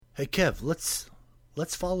Hey Kev,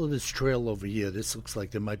 let's follow this trail over here. This looks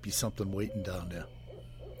like there might be something waiting down there.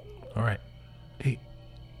 All right. Hey,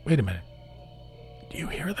 wait a minute. Do you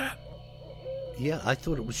hear that? Yeah, I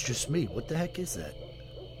thought it was just me. What the heck is that?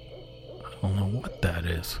 I don't know what that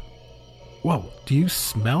is. Whoa, do you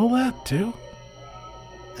smell that too?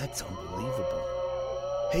 That's unbelievable.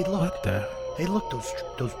 Hey, look. What the? Hey, look,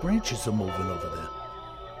 those branches are moving over there.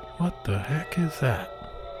 What the heck is that?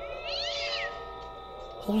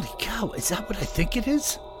 Holy cow, is that what I think it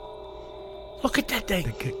is? Look at that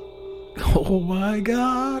thing. Oh my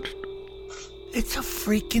God. It's a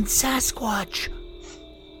freaking Sasquatch.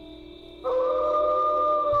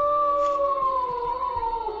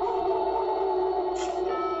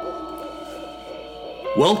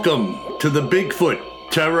 Welcome to the Bigfoot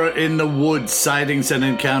Terror in the Woods Sightings and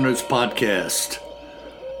Encounters podcast.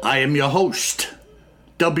 I am your host,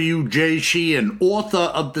 W.J. Sheehan, author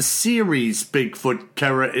of the series Bigfoot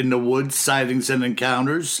Terror in the Woods Sightings and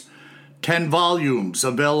Encounters. 10 volumes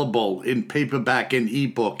available in paperback and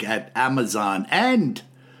ebook at Amazon, and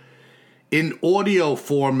in audio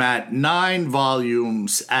format, 9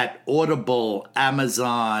 volumes at Audible,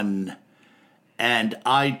 Amazon, and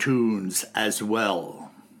iTunes as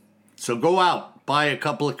well. So go out, buy a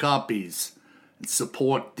couple of copies, and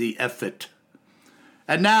support the effort.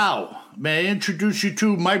 And now, may I introduce you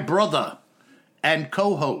to my brother and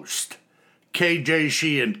co-host, KJ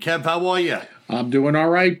Sheehan. Kev, how are you? I'm doing all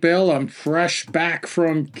right, Bill. I'm fresh back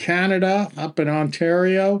from Canada, up in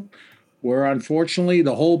Ontario, where unfortunately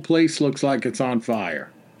the whole place looks like it's on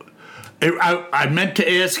fire. I meant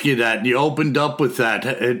to ask you that, and you opened up with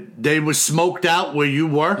that. They were smoked out where you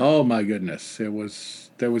were? Oh, my goodness. There was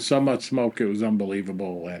so much smoke, it was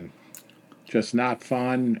unbelievable, and just not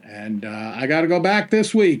fun. And I got to go back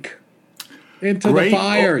this week into the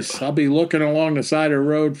fires. I'll be looking along the side of the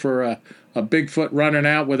road for a Bigfoot running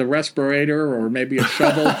out with a respirator or maybe a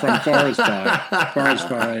shovel from forest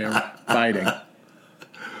fire fighting.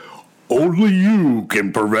 Only you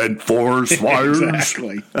can prevent forest fires.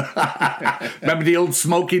 Exactly. Remember the old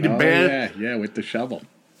Smokey the Bear? Yeah, with the shovel.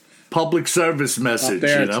 Public service message, Up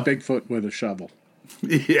there, you know? it's Bigfoot with a shovel.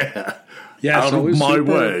 Yeah. Yeah, out so of my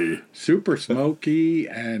way. Super smoky,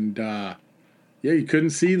 and you couldn't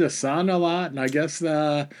see the sun a lot. And I guess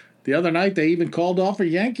the other night they even called off a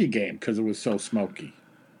Yankee game because it was so smoky.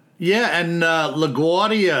 Yeah, and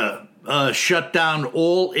LaGuardia shut down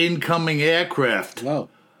all incoming aircraft. Whoa.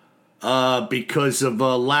 Because of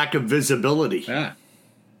lack of visibility. Yeah.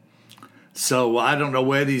 So I don't know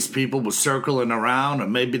where these people were circling around, or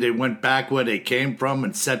maybe they went back where they came from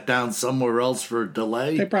and set down somewhere else for a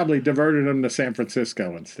delay. They probably diverted them to San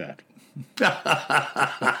Francisco instead.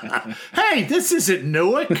 Hey, this isn't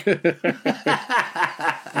Newark.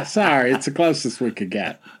 Sorry, it's the closest we could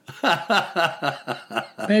get.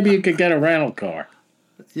 Maybe you could get a rental car.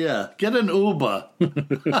 Yeah, get an Uber.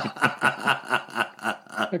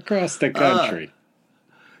 Across the country.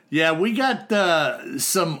 Yeah, we got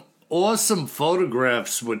some awesome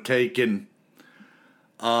photographs were taken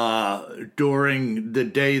during the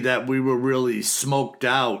day that we were really smoked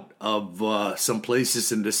out of some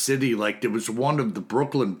places in the city. Like there was one of the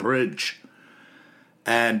Brooklyn Bridge,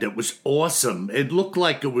 and it was awesome. It looked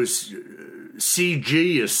like it was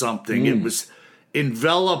CG or something. It was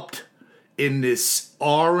enveloped in this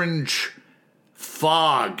orange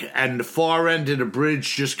fog, and the far end of the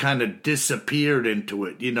bridge just kind of disappeared into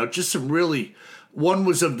it. You know, just some really... One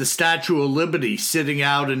was of the Statue of Liberty sitting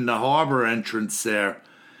out in the harbor entrance there,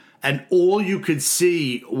 and all you could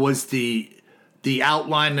see was the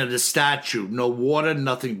outline of the statue. No water,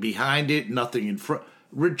 nothing behind it, nothing in front.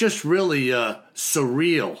 Just really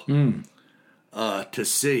surreal to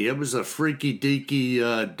see. It was a freaky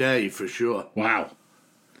deaky day for sure. Wow.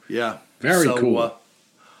 Yeah. Very cool.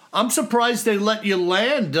 I'm surprised they let you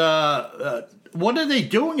land. What are they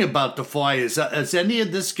doing about the fires? Is any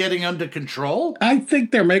of this getting under control? I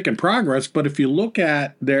think they're making progress, but if you look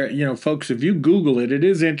at their, folks, if you Google it, it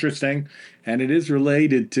is interesting, and it is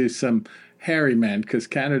related to some hairy men, because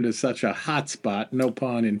Canada is such a hot spot, no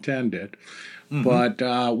pun intended. Mm-hmm.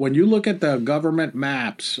 But when you look at the government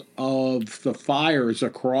maps of the fires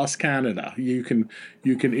across Canada, you can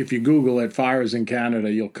if you Google it, fires in Canada,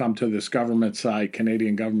 you'll come to this government site,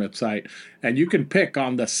 Canadian government site, and you can pick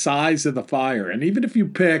on the size of the fire. And even if you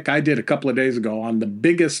pick, I did a couple of days ago, on the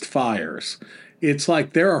biggest fires, it's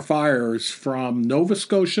like there are fires from Nova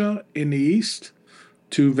Scotia in the east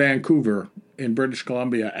to Vancouver in British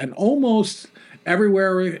Columbia, and almost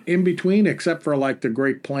everywhere in between except for like the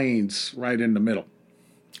Great Plains right in the middle.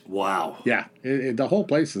 Wow. Yeah, the whole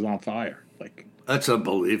place is on fire. Like That's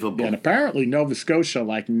unbelievable. And apparently Nova Scotia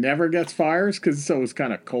never gets fires because it's always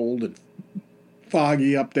kind of cold and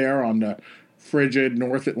foggy up there on the frigid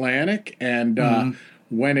North Atlantic. And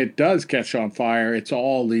when it does catch on fire, it's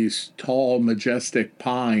all these tall, majestic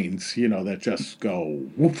pines, that just go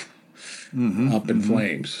whoop, up in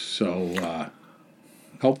flames. So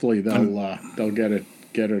hopefully they'll get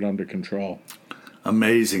it under control.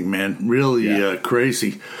 Amazing, man. Really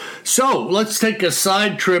crazy. So let's take a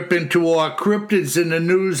side trip into our cryptids in the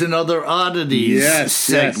news and other oddities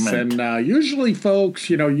segment. Yes. And usually, folks,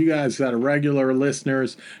 you guys that are regular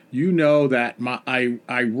listeners, you know that I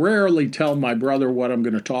rarely tell my brother what I'm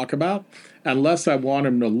going to talk about unless I want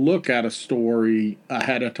him to look at a story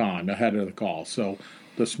ahead of the call. So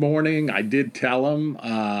this morning, I did tell him,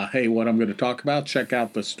 hey, what I'm going to talk about, check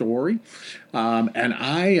out the story.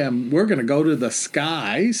 And we're going to go to the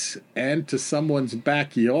skies and to someone's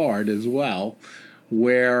backyard as well,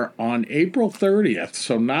 where on April 30th,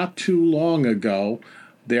 so not too long ago,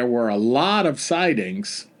 there were a lot of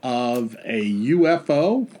sightings of a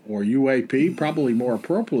UFO or UAP, probably more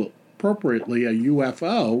appropriately a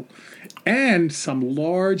UFO, and some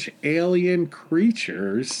large alien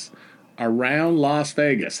creatures around Las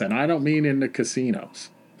Vegas, and I don't mean in the casinos.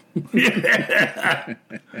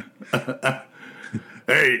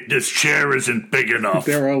 Hey, this chair isn't big enough.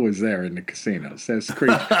 They're always there in the casinos. There's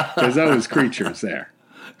always creatures there.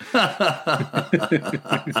 Yeah,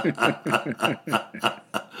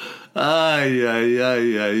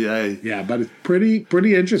 but it's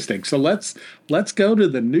pretty interesting. So let's go to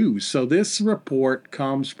the news. So this report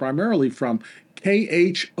comes primarily from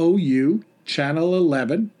KHOU Channel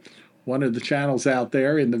 11. One of the channels out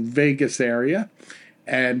there in the Vegas area.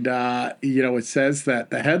 And, it says that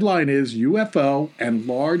the headline is UFO and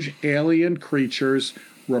large alien creatures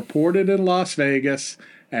reported in Las Vegas,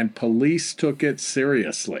 and police took it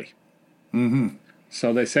seriously.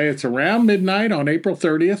 So they say it's around midnight on April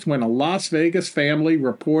 30th when a Las Vegas family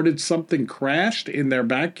reported something crashed in their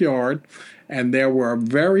backyard, and there were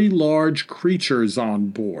very large creatures on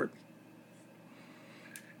board.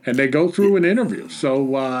 And they go through an interview. So,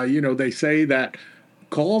 they say that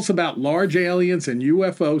calls about large aliens and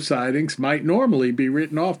UFO sightings might normally be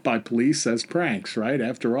written off by police as pranks, right?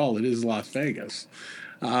 After all, it is Las Vegas.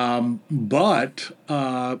 But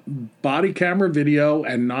body camera video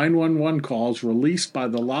and 911 calls released by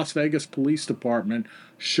the Las Vegas Police Department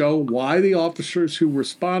show why the officers who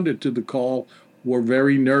responded to the call were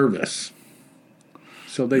very nervous.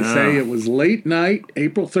 So they say it was late night,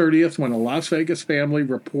 April 30th, when a Las Vegas family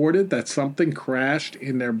reported that something crashed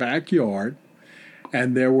in their backyard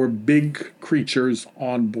and there were big creatures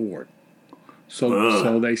on board.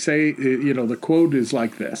 So they say, the quote is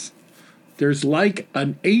like this. There's like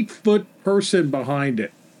an 8-foot person behind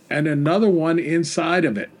it and another one inside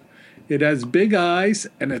of it. It has big eyes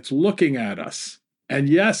and it's looking at us. And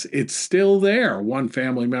yes, it's still there, one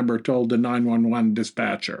family member told the 911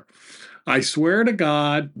 dispatcher. I swear to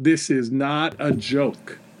God, this is not a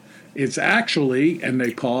joke. It's actually, and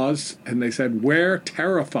they paused, and they said, we're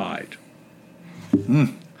terrified.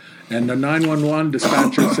 And the 911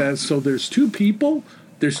 dispatcher says, so there's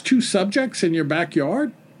two subjects in your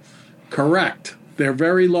backyard? Correct. They're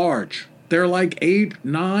very large. They're like 8,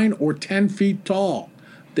 9, or 10 feet tall.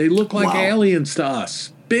 They look like aliens to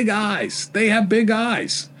us. Big eyes. They have big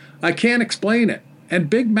eyes. I can't explain it. And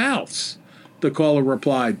big mouths. The caller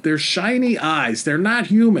replied, they're shiny eyes. They're not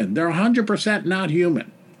human. They're 100% not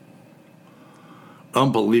human.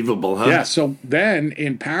 Unbelievable, huh? Yeah, so then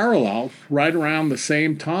in parallel, right around the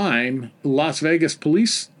same time, Las Vegas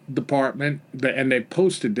Police Department, and they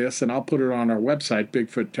posted this, and I'll put it on our website,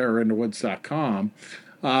 BigfootTerrorInTheWoods.com.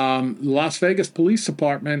 Las Vegas Police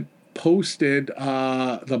Department posted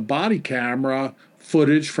the body camera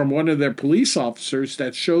footage from one of their police officers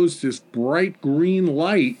that shows this bright green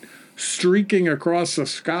light streaking across the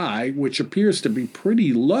sky, which appears to be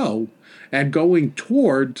pretty low, and going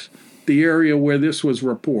towards the area where this was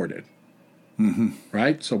reported.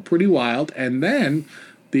 Right? So pretty wild. And then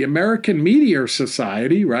the American Meteor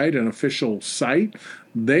Society, right, an official site,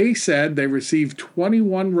 they said they received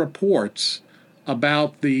 21 reports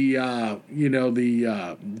about the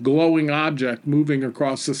glowing object moving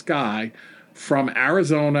across the sky from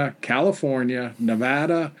Arizona, California,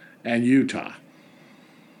 Nevada, and Utah.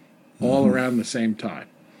 All around the same time.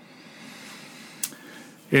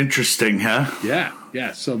 Interesting, huh? Yeah.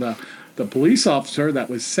 So the police officer that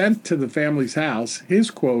was sent to the family's house, his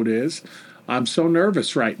quote is, I'm so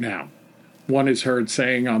nervous right now, one is heard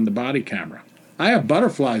saying on the body camera. I have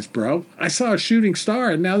butterflies, bro. I saw a shooting star,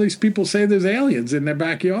 and now these people say there's aliens in their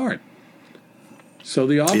backyard. So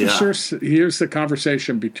the officer, here's the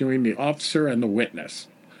conversation between the officer and the witness.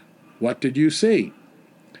 What did you see?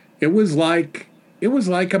 It was like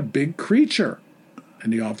a big creature.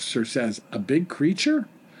 And the officer says, a big creature?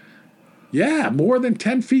 Yeah, more than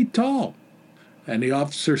 10 feet tall. And the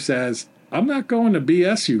officer says, I'm not going to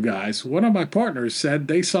BS you guys. One of my partners said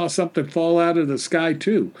they saw something fall out of the sky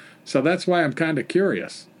too. So that's why I'm kind of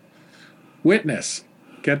curious. Witness,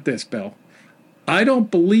 get this, Bill. I don't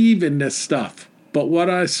believe in this stuff, but what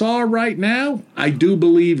I saw right now, I do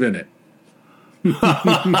believe in it.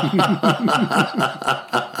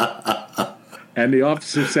 And the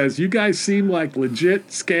officer says, you guys seem like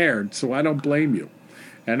legit scared, so I don't blame you.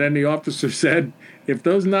 And then the officer said, if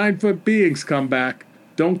those 9-foot beings come back,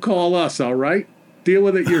 don't call us, all right? Deal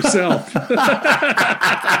with it yourself.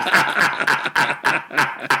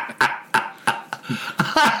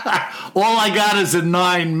 All I got is a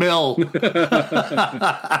 9 mil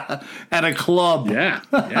and a club. Yeah.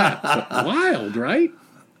 Wild, right?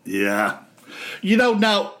 Yeah.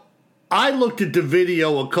 Now, I looked at the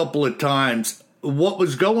video a couple of times. What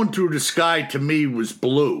was going through the sky to me was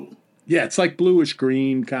blue. Yeah, it's like bluish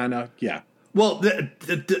green, kind of. Yeah. Well,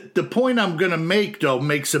 the point I'm going to make, though,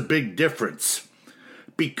 makes a big difference.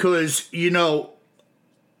 Because,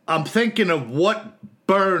 I'm thinking of what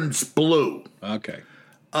burns blue. Okay.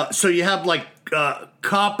 So you have like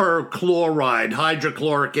copper chloride,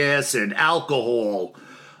 hydrochloric acid, alcohol.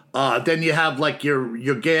 Then you have like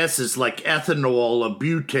your gases like ethanol,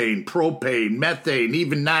 butane, propane, methane,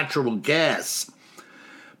 even natural gas.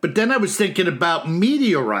 But then I was thinking about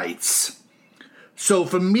meteorites. So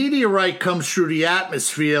if a meteorite comes through the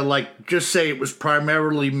atmosphere, like just say it was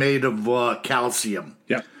primarily made of calcium,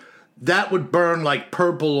 that would burn like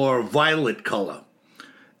purple or violet color.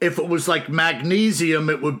 If it was like magnesium,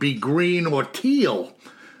 it would be green or teal.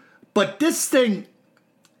 But this thing,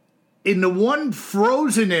 in the one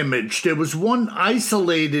frozen image, there was one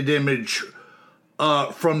isolated image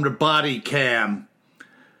from the body cam,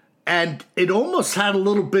 and it almost had a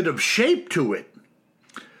little bit of shape to it.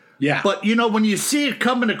 Yeah. But, when you see it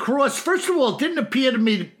coming across, first of all, it didn't appear to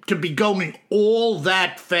me to be going all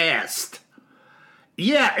that fast.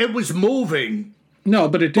 Yeah, it was moving. No,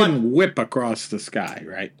 but it didn't whip across the sky,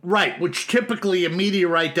 right? Right, which typically a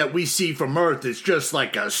meteorite that we see from Earth is just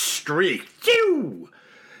like a streak. Phew!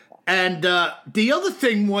 And the other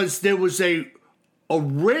thing was there was a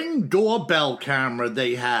Ring doorbell camera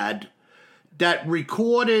they had that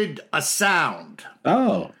recorded a sound.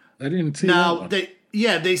 Oh, I didn't see that one.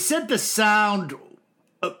 They said the sound,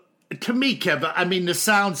 to me, Kevin, the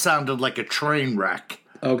sound sounded like a train wreck.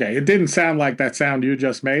 Okay, it didn't sound like that sound you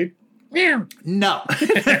just made? No,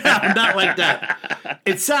 not like that.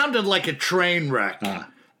 It sounded like a train wreck.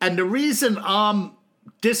 And the reason I'm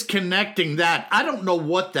disconnecting that, I don't know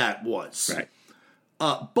what that was. Right.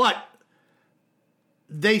 But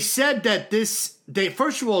they said that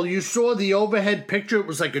first of all, you saw the overhead picture. It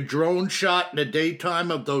was like a drone shot in the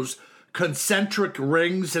daytime of those concentric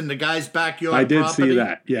rings in the guy's backyard I did property. see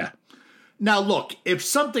that, yeah. Now, look, if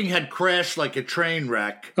something had crashed like a train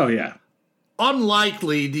wreck... Oh, yeah.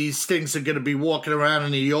 Unlikely these things are going to be walking around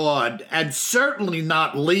in the yard, and certainly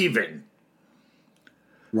not leaving.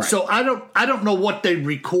 Right. So I don't know what they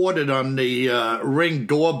recorded on the Ring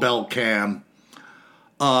doorbell cam,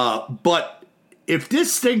 but if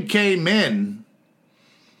this thing came in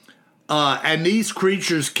and these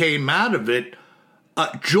creatures came out of it,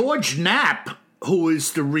 George Knapp, who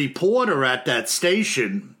is the reporter at that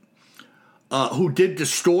station, who did the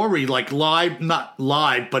story like not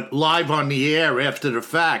live, but live on the air after the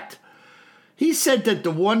fact, he said that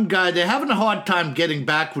the one guy, they're having a hard time getting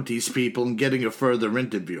back with these people and getting a further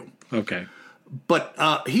interview. Okay. But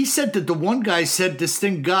he said that the one guy said this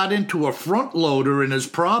thing got into a front loader in his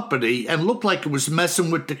property and looked like it was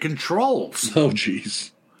messing with the controls. Oh,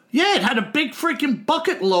 jeez. Yeah, it had a big freaking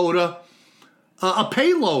bucket loader, a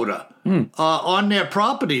payloader. On their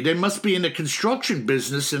property. They must be in the construction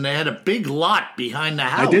business, and they had a big lot behind the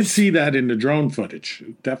house. I did see that in the drone footage.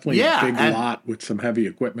 Definitely a big lot with some heavy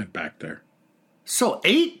equipment back there. So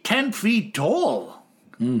 10 feet tall.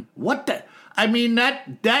 What the...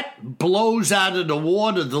 that blows out of the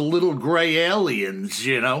water the little gray aliens,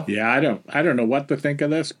 Yeah, I don't know what to think of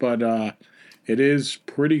this, but it is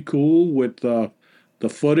pretty cool with the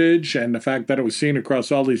footage and the fact that it was seen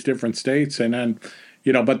across all these different states, and then...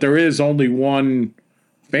 but there is only one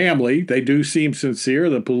family. They do seem sincere.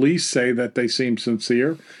 The police say that they seem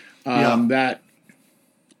sincere. That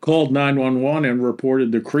called 911 and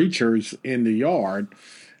reported the creatures in the yard.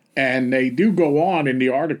 And they do go on in the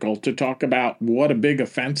article to talk about what a big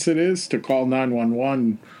offense it is to call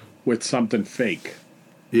 911 with something fake.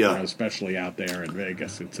 Yeah. You know, especially out there in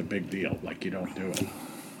Vegas, it's a big deal. Like, you don't do it.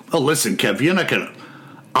 Oh, listen, Kev,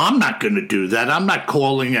 I'm not going to do that. I'm not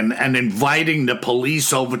calling and inviting the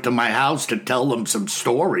police over to my house to tell them some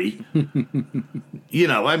story. You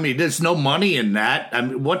know, I mean, there's no money in that. I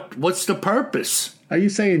mean, what's the purpose? Are you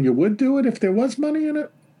saying you would do it if there was money in it?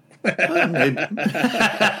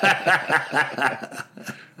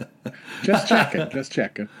 Just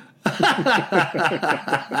checking.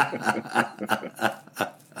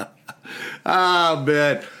 Oh,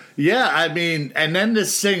 man. Yeah, I mean, and then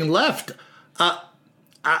this thing left.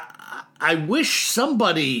 I wish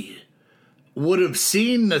somebody would have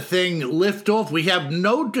seen the thing lift off. We have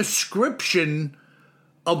no description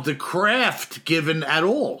of the craft given at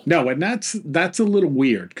all. No, and that's a little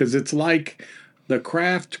weird because it's like the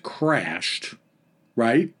craft crashed,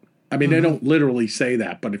 right? I mean, they don't literally say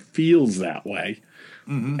that, but it feels that way.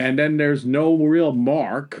 Mm-hmm. And then there's no real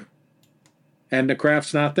mark, and the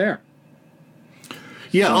craft's not there.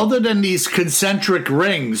 Yeah, so, other than these concentric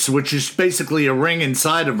rings, which is basically a ring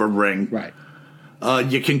inside of a ring. Right.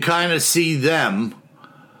 You can kind of see them.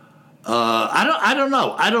 I don't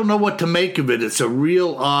know. I don't know what to make of it. It's a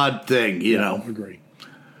real odd thing, you know. Agree.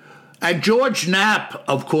 And George Knapp,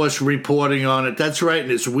 of course, reporting on it. That's right in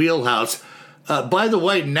his wheelhouse. By the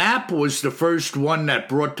way, Knapp was the first one that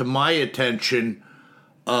brought to my attention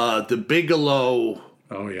the Bigelow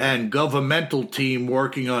and governmental team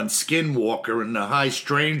working on Skinwalker and the high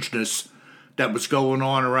strangeness that was going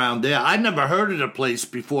on around there. I never heard of the place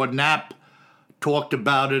before Knapp talked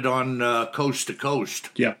about it on Coast to Coast.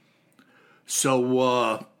 Yeah.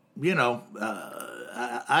 So, you know,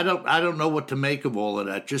 I don't know what to make of all of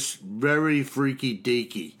that. Just very freaky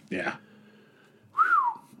deaky. Yeah.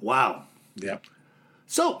 Wow. Yep.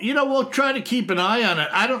 So, you know, we'll try to keep an eye on it.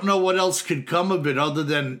 I don't know what else could come of it other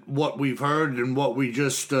than what we've heard and what we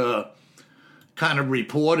just kind of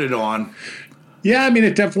reported on. Yeah, I mean,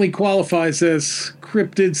 it definitely qualifies as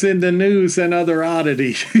cryptids in the news and other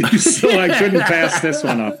oddities. So I couldn't pass this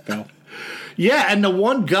one up, Bill. Yeah, and the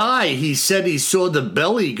one guy, he said he saw the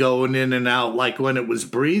belly going in and out like when it was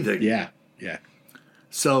breathing. Yeah.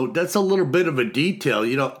 So that's a little bit of a detail,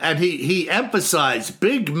 you know. And he emphasized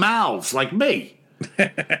big mouths like me.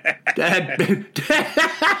 They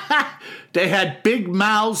had big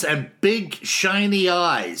mouths and big shiny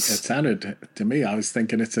eyes. It sounded to me, I was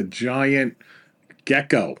thinking it's a giant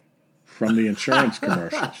gecko from the insurance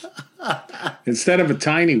commercials. Instead of a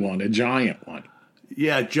tiny one, a giant one.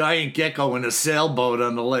 Yeah, a giant gecko in a sailboat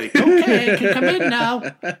on the lake. Okay, I can come in now.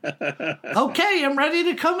 Okay, I'm ready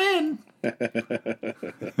to come in.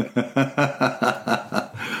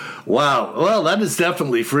 Wow. Well, that is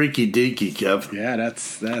definitely freaky deaky, Kev. Yeah,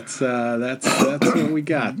 that's what we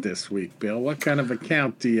got this week, Bill. What kind of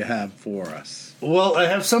account do you have for us? Well, I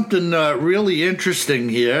have something really interesting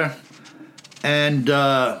here, and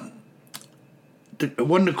one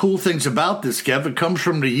of the cool things about this, Kev, it comes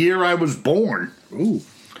from the year I was born. Ooh.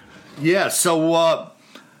 Yeah. So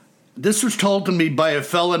this was told to me by a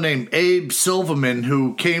fella named Abe Silverman,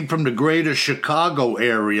 who came from the greater Chicago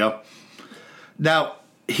area. Now,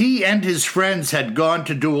 he and his friends had gone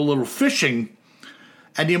to do a little fishing,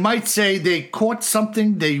 and you might say they caught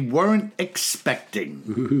something they weren't expecting.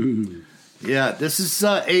 Ooh. Yeah, this is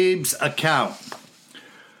Abe's account.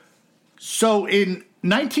 So in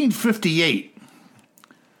 1958,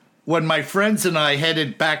 when my friends and I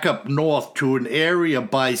headed back up north to an area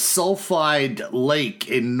by Sulphide Lake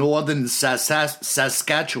in northern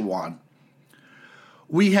Saskatchewan,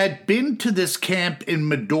 we had been to this camp in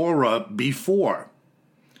Medora before.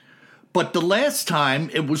 But the last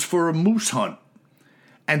time it was for a moose hunt.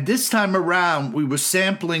 And this time around we were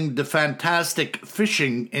sampling the fantastic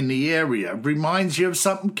fishing in the area. Reminds you of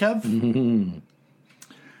something, Kev? Mm-hmm.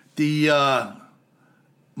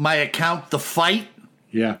 My account, The Fight?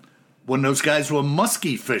 Yeah. When those guys were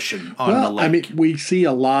muskie fishing on the lake. I mean, we see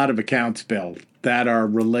a lot of accounts, Bill, that are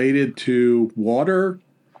related to water,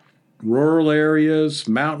 rural areas,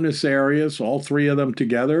 mountainous areas, all three of them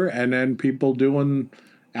together, and then people doing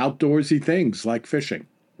outdoorsy things like fishing,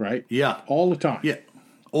 right? Yeah. All the time. Yeah,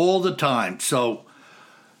 all the time. So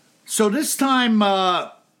this time,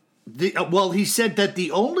 he said that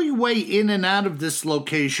the only way in and out of this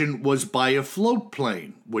location was by a float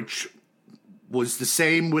plane, which was the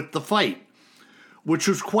same with The Fight, which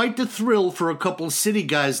was quite the thrill for a couple of city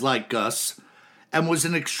guys like us and was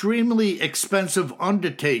an extremely expensive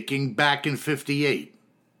undertaking back in '58.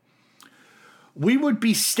 We would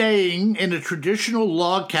be staying in a traditional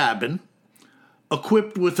log cabin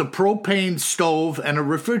equipped with a propane stove and a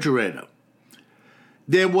refrigerator.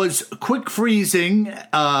 There was quick freezing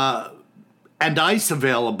and ice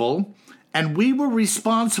available, and we were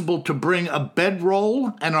responsible to bring a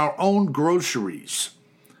bedroll and our own groceries.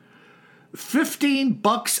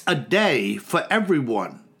 $15 a day for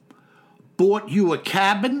everyone. Bought you a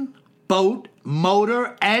cabin, boat,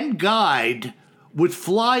 motor, and guide, with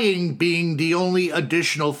flying being the only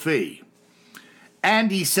additional fee.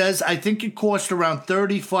 And he says, I think it cost around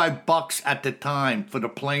 $35 at the time for the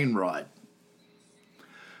plane ride.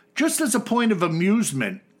 Just as a point of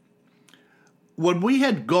amusement, when we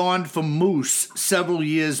had gone for moose several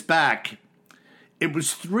years back, it was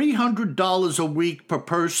 $300 a week per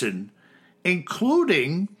person,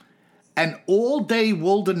 including an all-day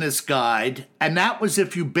wilderness guide, and that was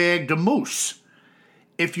if you bagged a moose.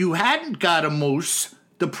 If you hadn't got a moose,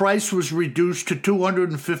 the price was reduced to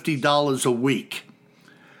 $250 a week.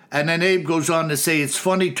 And then Abe goes on to say it's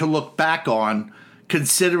funny to look back on,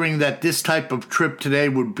 considering that this type of trip today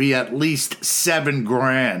would be at least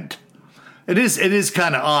 $7,000. It is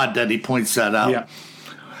kind of odd that he points that out. Yeah.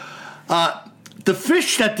 The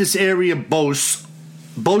fish that this area boasts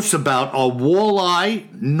about are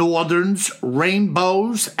walleye, northerns,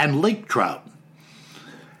 rainbows, and lake trout.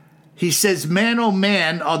 He says, man, oh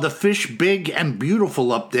man, are the fish big and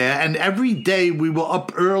beautiful up there, and every day we were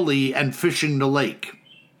up early and fishing the lake.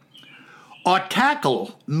 Our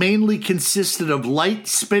tackle mainly consisted of light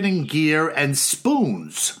spinning gear and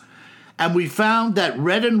spoons, and we found that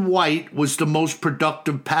red and white was the most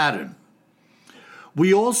productive pattern.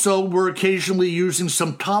 We also were occasionally using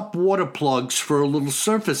some top water plugs for a little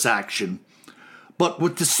surface action, but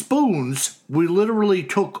with the spoons, we literally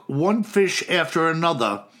took one fish after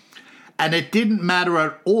another, and it didn't matter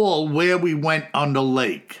at all where we went on the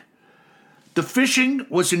lake. The fishing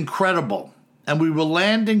was incredible, and we were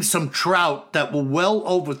landing some trout that were well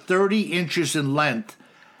over 30 inches in length,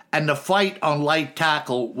 and the fight on light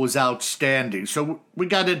tackle was outstanding. So we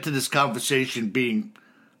got into this conversation being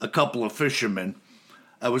a couple of fishermen.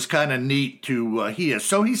 It was kind of neat to hear.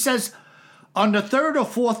 So he says, on the third or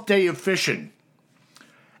fourth day of fishing,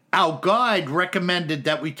 our guide recommended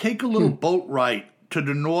that we take a little boat ride to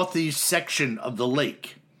the northeast section of the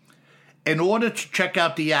lake in order to check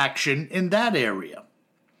out the action in that area.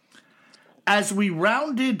 As we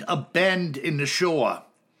rounded a bend in the shore,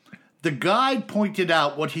 the guide pointed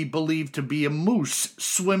out what he believed to be a moose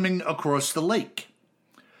swimming across the lake.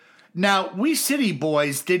 Now, we city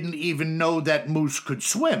boys didn't even know that moose could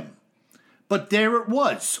swim, but there it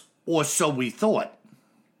was, or so we thought.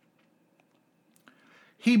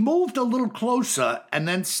 He moved a little closer and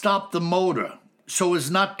then stopped the motor so as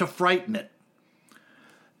not to frighten it.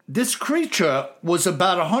 This creature was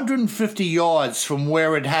about 150 yards from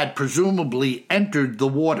where it had presumably entered the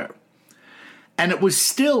water, and it was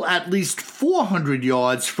still at least 400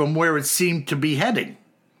 yards from where it seemed to be heading.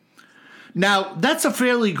 Now, that's a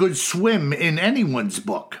fairly good swim in anyone's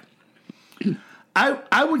book.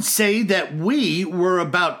 I would say that we were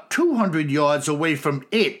about 200 yards away from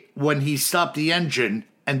it when he stopped the engine,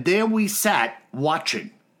 and there we sat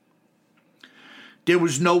watching. There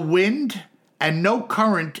was no wind and no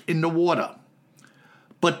current in the water,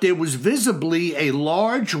 but there was visibly a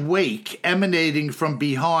large wake emanating from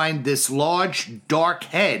behind this large, dark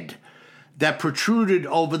head that protruded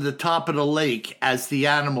over the top of the lake as the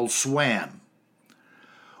animal swam.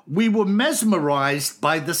 We were mesmerized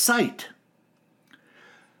by the sight.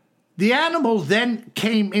 The animal then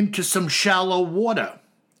came into some shallow water,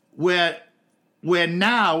 where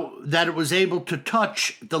now that it was able to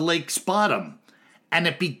touch the lake's bottom, and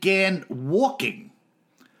it began walking.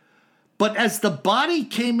 But as the body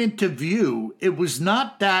came into view, it was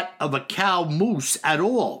not that of a cow moose at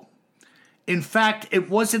all. In fact, it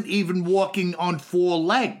wasn't even walking on four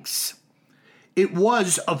legs. It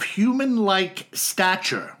was of human-like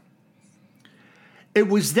stature. It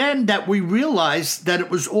was then that we realized that it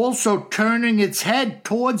was also turning its head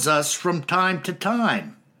towards us from time to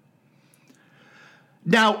time.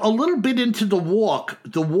 Now, a little bit into the walk,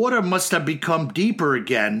 the water must have become deeper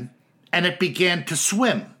again, and it began to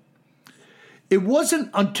swim. It wasn't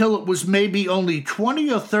until it was maybe only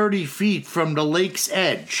 20 or 30 feet from the lake's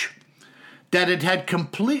edge that it had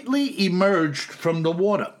completely emerged from the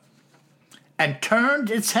water and turned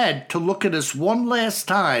its head to look at us one last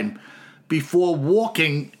time before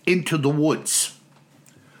walking into the woods.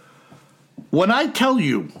 When I tell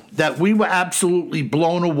you that we were absolutely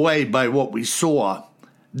blown away by what we saw,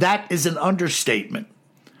 that is an understatement.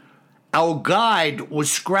 Our guide was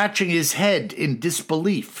scratching his head in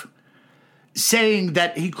disbelief, saying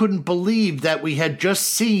that he couldn't believe that we had just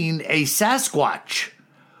seen a Sasquatch,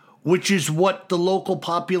 which is what the local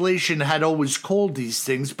population had always called these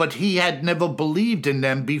things, but he had never believed in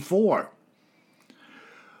them before.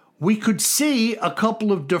 we could see a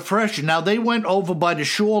couple of depressions. Now, they went over by the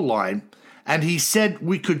shoreline, and he said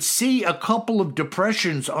we could see a couple of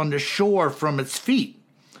depressions on the shore from its feet,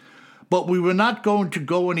 but we were not going to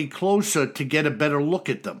go any closer to get a better look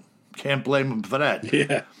at them. Can't blame him for that.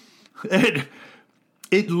 Yeah.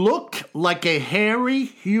 It looked like a hairy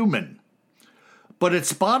human, but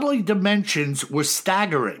its bodily dimensions were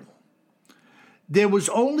staggering. There was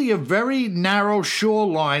only a very narrow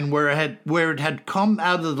shoreline where it had come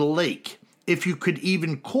out of the lake, if you could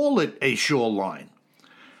even call it a shoreline.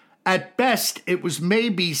 At best, it was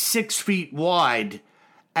maybe 6 feet wide,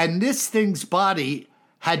 and this thing's body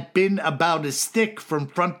had been about as thick from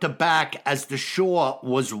front to back as the shore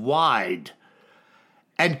was wide.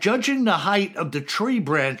 And judging the height of the tree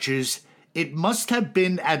branches, it must have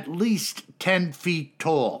been at least 10 feet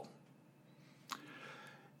tall.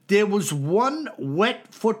 There was one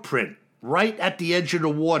wet footprint right at the edge of the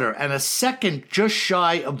water and a second just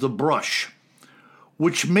shy of the brush,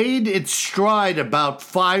 which made its stride about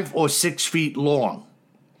 5 or 6 feet long.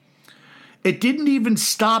 It didn't even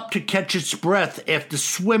stop to catch its breath after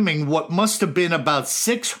swimming what must have been about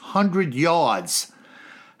 600 yards.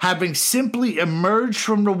 Having simply emerged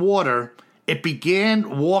from the water, it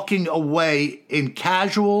began walking away in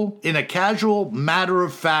a casual,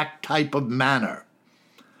 matter-of-fact type of manner.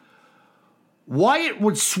 Why it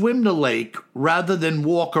would swim the lake rather than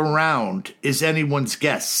walk around is anyone's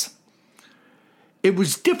guess. It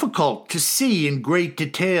was difficult to see in great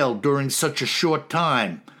detail during such a short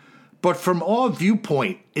time, but from our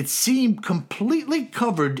viewpoint, it seemed completely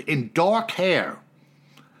covered in dark hair.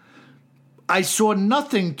 I saw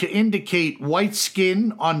nothing to indicate white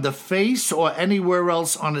skin on the face or anywhere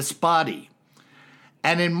else on its body,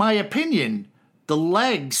 and in my opinion, the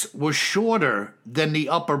legs were shorter than the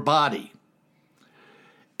upper body.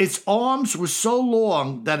 Its arms were so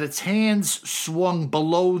long that its hands swung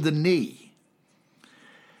below the knee.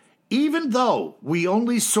 Even though we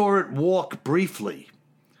only saw it walk briefly,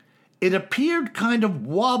 it appeared kind of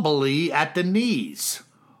wobbly at the knees,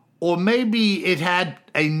 or maybe it had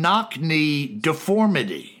a knock-knee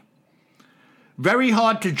deformity. Very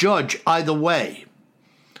hard to judge either way.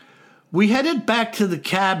 We headed back to the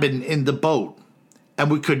cabin in the boat, and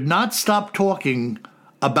we could not stop talking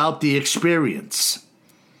about the experience.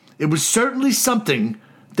 It was certainly something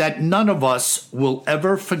that none of us will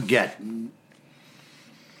ever forget.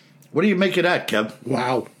 What do you make of that, Kev?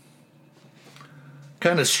 Wow.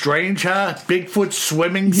 Kind of strange, huh? Bigfoot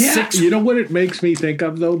swimming Yeah, 6. you know what it makes me think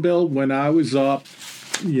of, though, Bill? When I was up,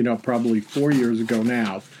 probably 4 years ago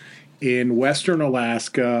now, in western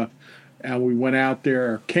Alaska, and we went out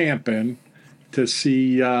there camping to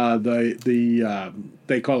see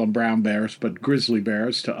they call them brown bears, but grizzly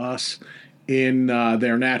bears to us, in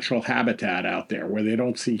their natural habitat out there, where they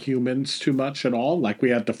don't see humans too much at all. Like, we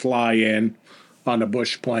had to fly in on a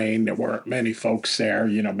bush plane. There weren't many folks there,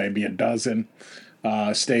 maybe a dozen.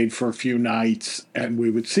 Stayed for a few nights, and we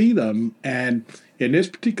would see them. And in this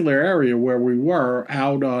particular area where we were,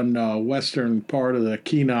 out on western part of the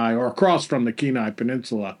Kenai, or across from the Kenai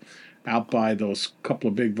Peninsula, out by those couple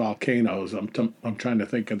of big volcanoes. I'm trying to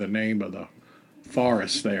think of the name of the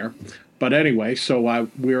forest there. But anyway, so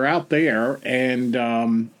we were out there,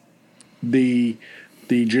 and the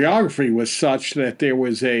geography was such that there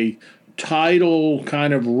was a tidal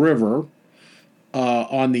kind of river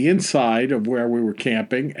on the inside of where we were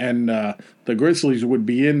camping, and the grizzlies would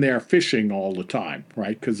be in there fishing all the time,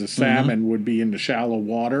 right? Because the salmon would be in the shallow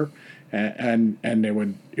water, and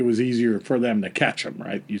it was easier for them to catch them,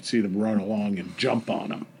 right? You'd see them run along and jump on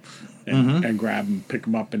them and grab them, pick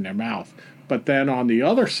them up in their mouth. But then on the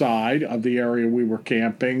other side of the area we were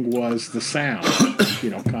camping was the sound,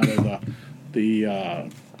 kind of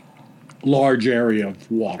the large area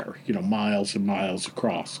of water, miles and miles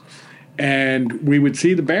across. And we would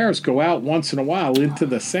see the bears go out once in a while into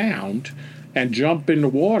the sound and jump in the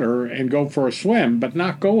water and go for a swim, but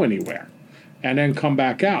not go anywhere, and then come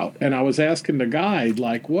back out. And I was asking the guide,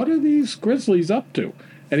 like, what are these grizzlies up to?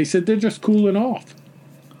 And he said, they're just cooling off.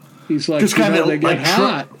 He's like, they get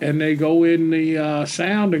hot and they go in the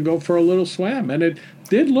sound and go for a little swim. And it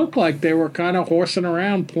did look like they were kind of horsing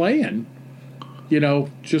around playing,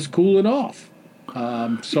 just cooling off.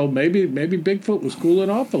 So maybe Bigfoot was cooling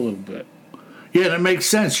off a little bit. Yeah, that makes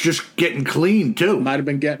sense. Just getting clean, too. Might have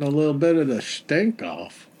been getting a little bit of the stink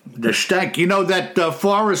off. The stank. That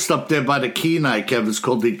forest up there by the Kenai, Kev, is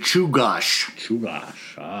called the Chugach.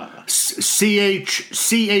 Chugach. Chugach.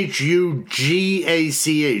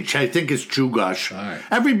 I think it's Chugach. All right.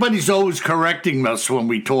 Everybody's always correcting us when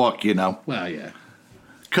we talk, Well, yeah.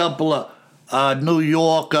 Couple of New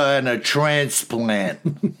Yorker and a transplant.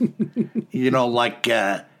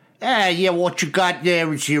 Yeah, what you got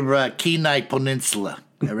there is your Kenai Peninsula,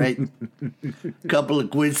 all right? Couple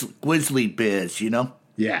of grizzly bears, you know?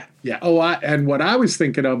 Yeah, yeah. Oh, and what I was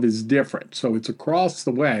thinking of is different. So it's across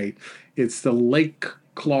the way. It's the Lake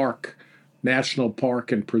Clark National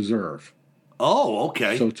Park and Preserve. Oh,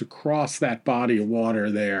 okay. So it's across that body of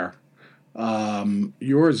water there.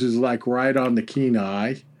 Yours is like right on the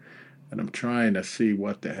Kenai. And I'm trying to see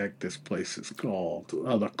what the heck this place is called.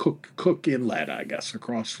 Oh, the Cook Inlet, I guess,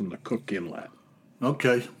 across from the Cook Inlet.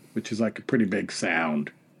 Okay. Which is like a pretty big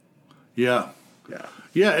sound. Yeah. Yeah.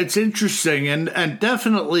 Yeah, it's interesting. And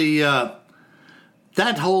definitely that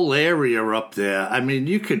whole area up there, I mean,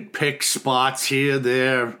 you could pick spots here,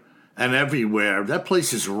 there, and everywhere. That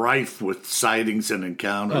place is rife with sightings and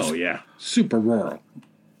encounters. Oh, yeah. Super rural.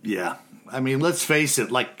 Yeah. I mean, let's face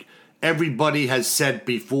it, like everybody has said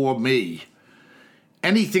before me,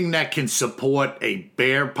 anything that can support a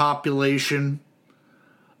bear population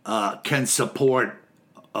can support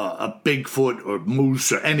a Bigfoot or moose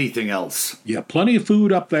or anything else. Yeah, plenty of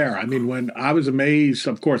food up there. I mean, when I was amazed,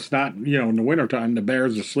 of course, not, in the wintertime, the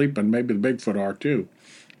bears are sleeping, maybe the Bigfoot are too.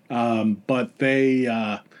 But they,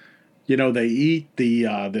 they eat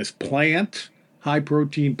this plant,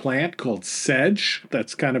 high-protein plant called sedge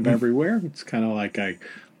that's kind of everywhere. It's kind of like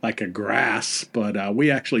a grass, but we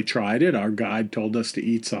actually tried it. Our guide told us to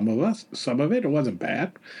eat some of it. It wasn't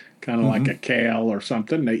bad. Kind of like a kale or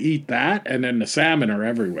something. They eat that, and then the salmon are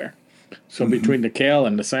everywhere. So between the kale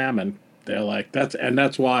and the salmon, they're like,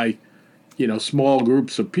 that's why, small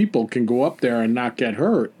groups of people can go up there and not get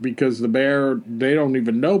hurt, because the bear, they don't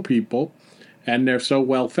even know people, and they're so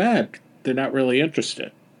well fed, they're not really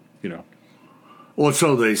interested, Or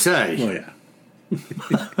so they say. Well, yeah.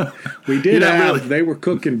 We did they were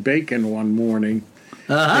cooking bacon one morning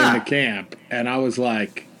in the camp, and I was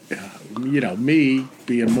like, me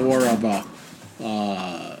being more of a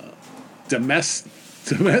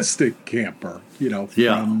domestic camper,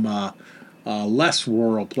 from less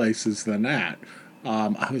rural places than that.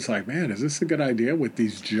 I was like, man, is this a good idea with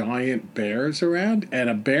these giant bears around? And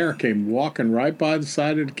a bear came walking right by the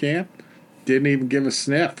side of the camp, didn't even give a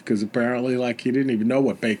sniff, because apparently, he didn't even know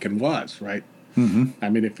what bacon was, right? Mm-hmm. I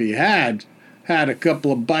mean, if he had a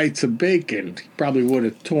couple of bites of bacon, he probably would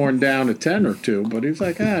have torn down a 10 or two, but he's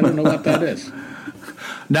like, I don't know what that is.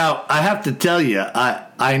 Now, I have to tell you,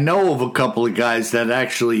 I know of a couple of guys that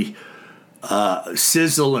actually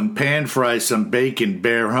sizzle and pan fry some bacon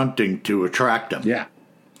bear hunting to attract them. Yeah,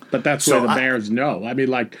 but that's where the bears know. I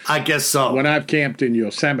mean, I guess so. When I've camped in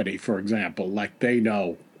Yosemite, for example, they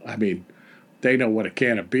know, they know what a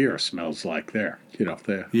can of beer smells like there. They're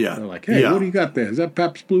like, hey, what do you got there? Is that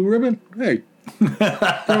Pabst Blue Ribbon? Hey,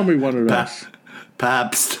 throw me one of those.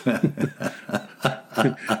 Pabst.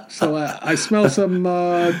 So I smell some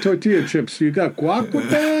tortilla chips. You got guac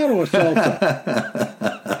with that or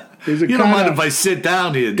salsa? You don't mind if I sit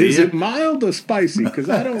down here, do you? Is it mild or spicy? Because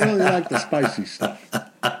I don't really like the spicy stuff.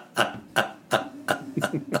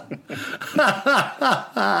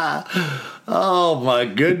 Oh, my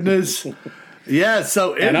goodness. Yeah,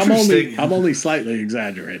 so interesting. And I'm only slightly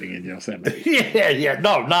exaggerating in Yosemite. Yeah.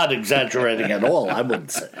 No, not exaggerating at all, I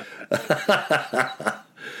wouldn't say.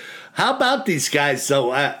 How about these guys?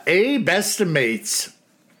 So Abe estimates,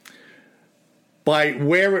 by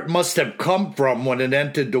where it must have come from when it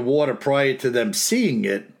entered the water prior to them seeing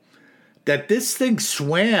it, that this thing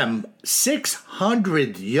swam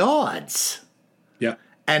 600 yards. Yeah.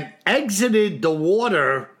 And exited the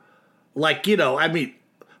water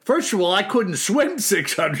first of all, I couldn't swim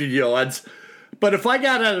 600 yards, but if I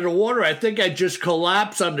got out of the water, I think I'd just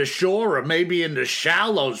collapse on the shore or maybe in the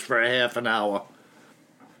shallows for a half an hour.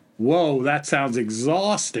 Whoa, that sounds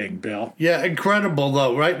exhausting, Bill. Yeah, incredible,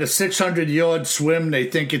 though, right? The 600-yard swim, they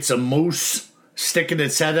think it's a moose sticking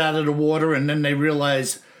its head out of the water, and then they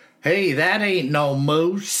realize, hey, that ain't no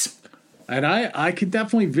moose. And I could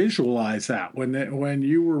definitely visualize that. When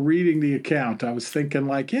you were reading the account, I was thinking,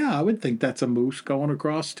 I would think that's a moose going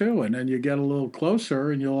across, too. And then you get a little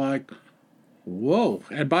closer, and you're like, whoa.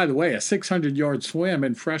 And by the way, a 600-yard swim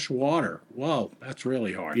in fresh water. Whoa, that's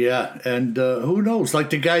really hard. Yeah, and who knows? Like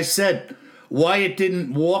the guy said, why it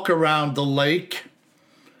didn't walk around the lake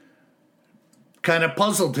kind of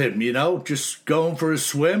puzzled him, just going for a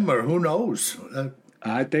swim, or who knows?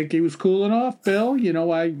 I think he was cooling off, Bill.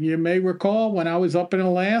 You may recall when I was up in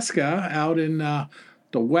Alaska, out in the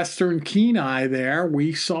western Kenai there,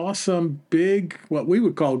 we saw some big, what we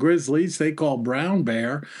would call grizzlies, they call brown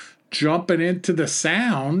bear, jumping into the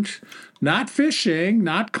sound, not fishing,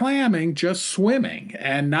 not clamming, just swimming,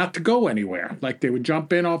 and not to go anywhere. They would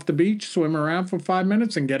jump in off the beach, swim around for 5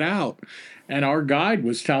 minutes, and get out. And our guide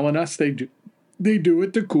was telling us they They do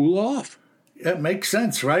it to cool off. It makes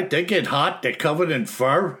sense, right? They get hot. They're covered in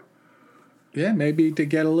fur. Yeah, maybe to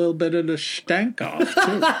get a little bit of the stank off,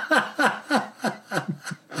 too.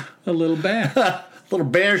 A little bear. Little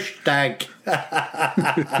bear stank.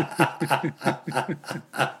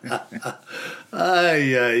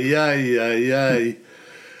 Ay, ay, ay, ay, ay.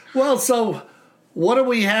 Well, so what do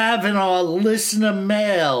we have in our listener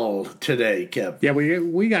mail today, Kev? Yeah,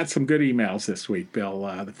 we got some good emails this week, Bill.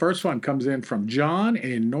 The first one comes in from John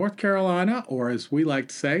in North Carolina, or as we like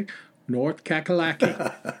to say, North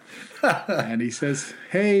Kakalaki. And he says,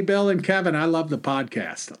 "Hey, Bill and Kevin, I love the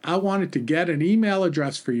podcast. I wanted to get an email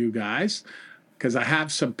address for you guys because I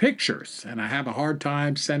have some pictures, and I have a hard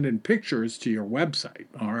time sending pictures to your website.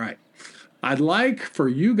 All right. I'd like for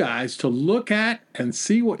you guys to look at and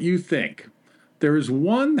see what you think. There is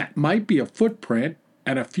one that might be a footprint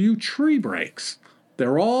and a few tree breaks.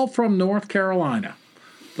 They're all from North Carolina.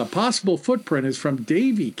 The possible footprint is from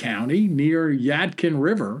Davie County near Yadkin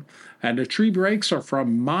River, and the tree breaks are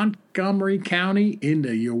from Montgomery County in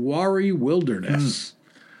the Uwharrie Wilderness.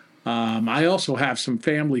 I also have some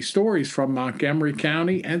family stories from Montgomery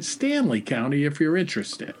County and Stanley County if you're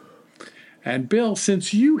interested. And Bill,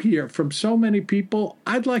 since you hear from so many people,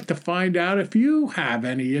 I'd like to find out if you have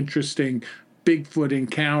any interesting Bigfoot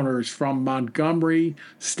encounters from Montgomery,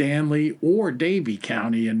 Stanley, or Davie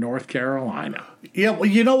County in North Carolina." Yeah,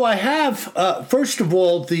 well, I have. First of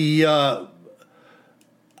all,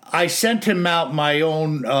 I sent him out my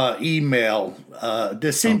own email.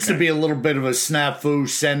 There seems to be a little bit of a snafu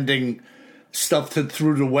sending stuff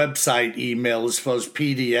through the website email as far as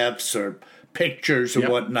PDFs or pictures or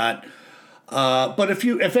whatnot. But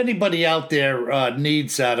if anybody out there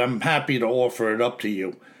needs that, I'm happy to offer it up to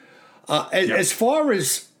you. As far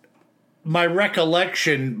as my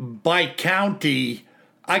recollection by county,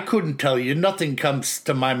 I couldn't tell you. Nothing comes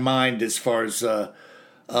to my mind as far as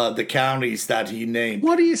the counties that he named.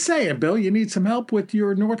 What are you saying, Bill? You need some help with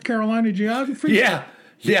your North Carolina geography?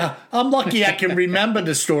 Yeah. I'm lucky I can remember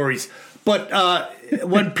the stories. But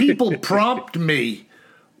when people prompt me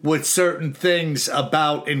with certain things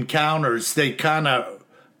about encounters, they kind of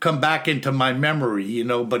come back into my memory,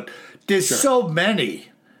 but there's so many.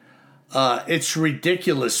 It's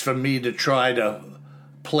ridiculous for me to try to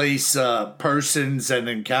place persons and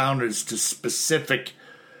encounters to specific,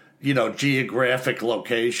 geographic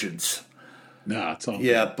locations. No, it's all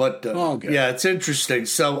good. But all good. Yeah, it's interesting.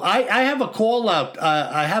 So I have a call out.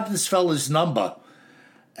 I have this fella's number,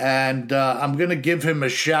 and I'm going to give him a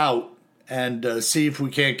shout and see if we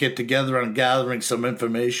can't get together on gathering some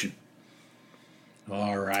information.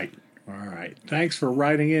 All right. Thanks for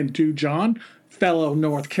writing in too, John, fellow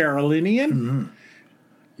North Carolinian.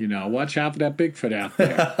 Mm-hmm. Watch out for that Bigfoot out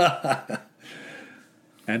there.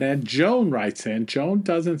 And then Joan writes in. Joan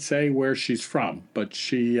doesn't say where she's from, but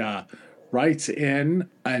she writes in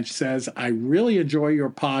and says, "I really enjoy your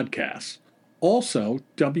podcast. Also,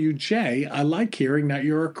 WJ, I like hearing that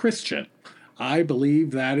you're a Christian. I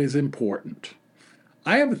believe that is important.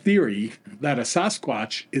 I have a theory that a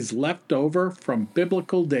Sasquatch is left over from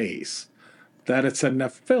biblical days, that it's a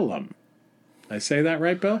Nephilim." Did I say that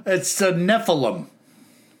right, Bill? It's a Nephilim.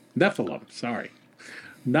 Nephilim, sorry.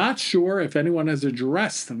 Not sure if anyone has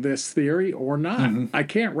addressed this theory or not. Mm-hmm. I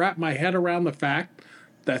can't wrap my head around the fact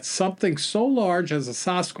that something so large as a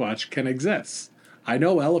Sasquatch can exist. I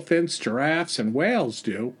know elephants, giraffes, and whales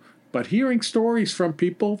do, but hearing stories from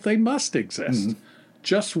people, they must exist. Mm-hmm.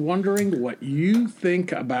 Just wondering what you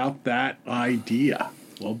think about that idea.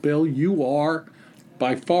 Well, Bill, you are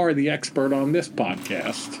by far the expert on this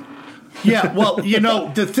podcast. Yeah, well,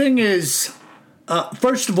 the thing is,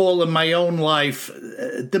 first of all, in my own life,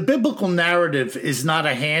 the biblical narrative is not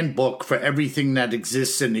a handbook for everything that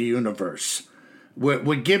exists in the universe.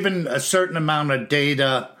 We're given a certain amount of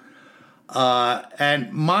data,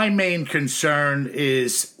 and my main concern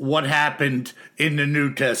is what happened in the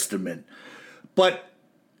New Testament. But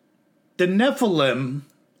the Nephilim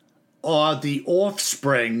are the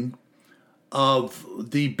offspring of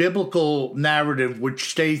the biblical narrative, which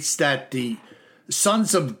states that the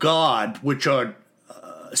sons of God, which are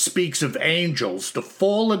speaks of angels, the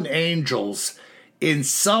fallen angels, in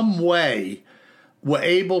some way were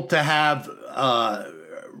able to have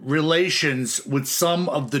relations with some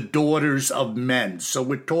of the daughters of men. So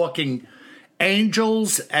we're talking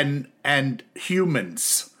angels and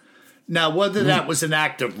humans. Now, whether that was an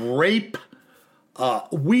act of rape,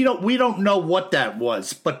 we don't know what that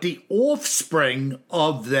was, but the offspring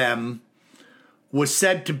of them was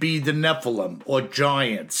said to be the Nephilim, or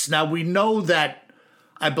giants. Now, we know that,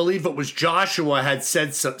 I believe it was Joshua had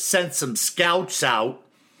sent some scouts out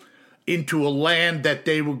into a land that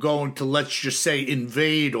they were going to, let's just say,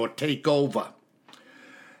 invade or take over.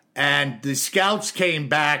 And the scouts came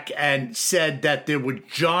back and said that there were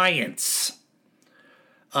giants.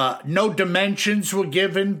 No dimensions were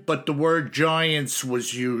given, but the word giants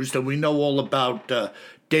was used. And we know all about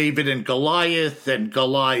David and Goliath's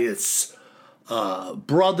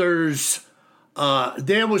brothers.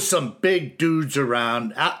 There was some big dudes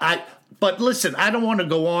around. But listen, I don't want to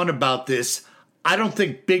go on about this. I don't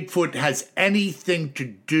think Bigfoot has anything to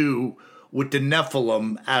do with the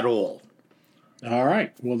Nephilim at all. All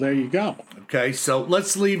right. Well, there you go. Okay, so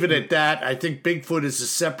let's leave it at that. I think Bigfoot is a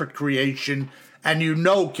separate creation. And you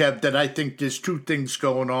know, Kev, that I think there's two things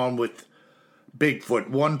going on with Bigfoot.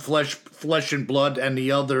 One, flesh and blood, and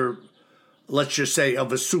the other, let's just say,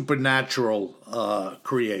 of a supernatural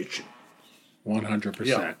creation. 100%.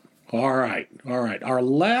 Yeah. All right. Our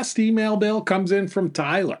last email, Bill, comes in from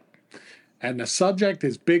Tyler. And the subject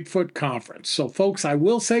is Bigfoot Conference. So, folks, I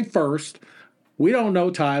will say first, we don't know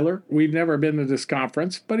Tyler. We've never been to this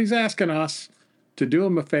conference, but he's asking us to do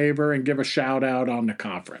him a favor and give a shout out on the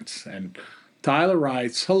conference. And Tyler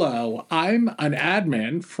writes, hello, I'm an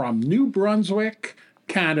admin from New Brunswick,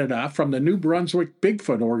 Canada, from the New Brunswick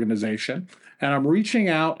Bigfoot organization, and I'm reaching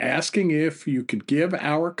out asking if you could give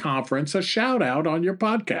our conference a shout out on your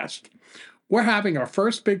podcast. We're having our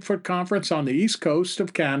first Bigfoot conference on the east coast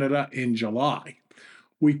of Canada in July.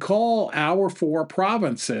 We call our 4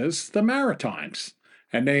 provinces the Maritimes,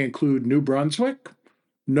 and they include New Brunswick,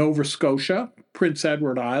 Nova Scotia, Prince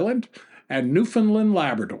Edward Island, and Newfoundland,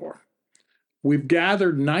 Labrador. We've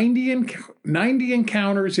gathered 90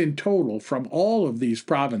 encounters in total from all of these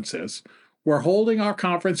provinces. We're holding our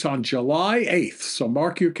conference on July 8th, so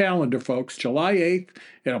mark your calendar, folks, July 8th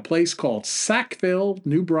in a place called Sackville,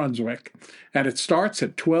 New Brunswick, and it starts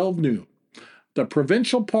at 12 noon. The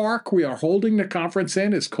provincial park we are holding the conference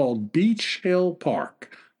in is called Beech Hill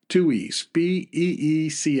Park, 2 E's,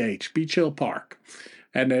 Beech, Beech Hill Park,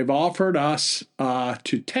 and they've offered us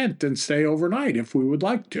to tent and stay overnight if we would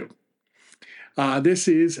like to. This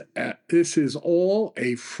is all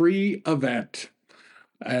a free event.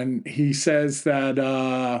 And he says that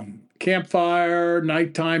campfire,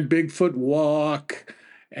 nighttime Bigfoot walk,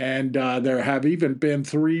 and there have even been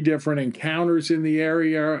 3 different encounters in the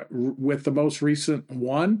area, with the most recent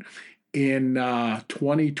one in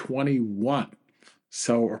 2021.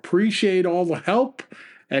 So appreciate all the help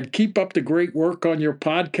and keep up the great work on your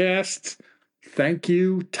podcasts. Thank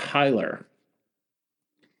you, Tyler.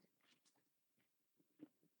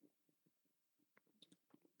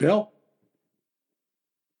 Bill?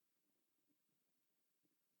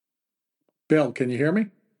 Bill, can you hear me?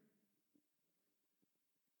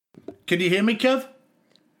 Can you hear me, Kev?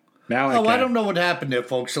 Now I can. I don't know what happened there,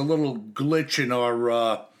 folks. A little glitch in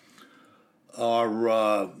our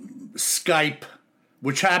Skype,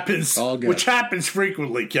 which happens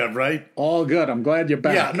frequently, Kev, right? All good. I'm glad you're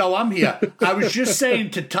back. Yeah, no, I'm here. I was just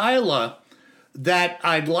saying to Tyler that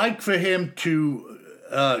I'd like for him to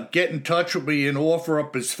get in touch with me and offer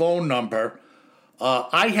up his phone number.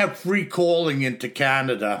 I have free calling into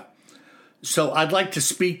Canada, so I'd like to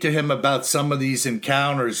speak to him about some of these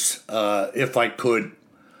encounters if I could.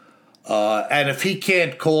 And if he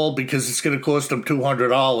can't call because it's going to cost him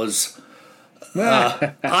 $200,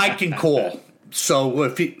 I can call. So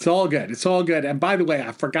it's all good. It's all good. And by the way,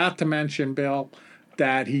 I forgot to mention, Bill,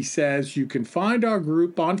 that he says you can find our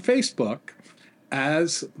group on Facebook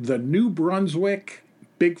as the New Brunswick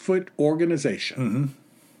Bigfoot Organization.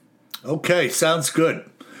 Mm-hmm. Okay, sounds good.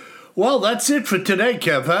 Well, that's it for today,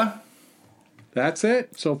 Kev, huh? That's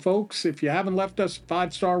it. So, folks, if you haven't left us a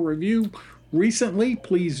 5-star review recently,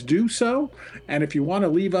 please do so. And if you want to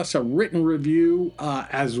leave us a written review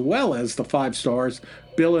as well as the 5 stars,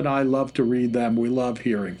 Bill and I love to read them. We love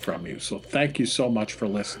hearing from you. So thank you so much for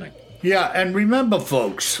listening. Yeah, and remember,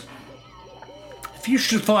 folks, if you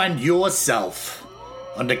should find yourself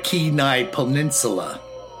on the Kenai Peninsula,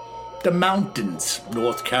 the mountains,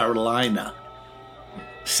 North Carolina,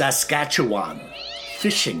 Saskatchewan,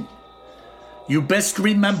 fishing, you best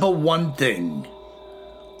remember one thing.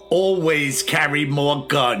 Always carry more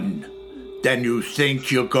gun than you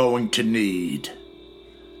think you're going to need.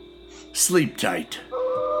 Sleep tight.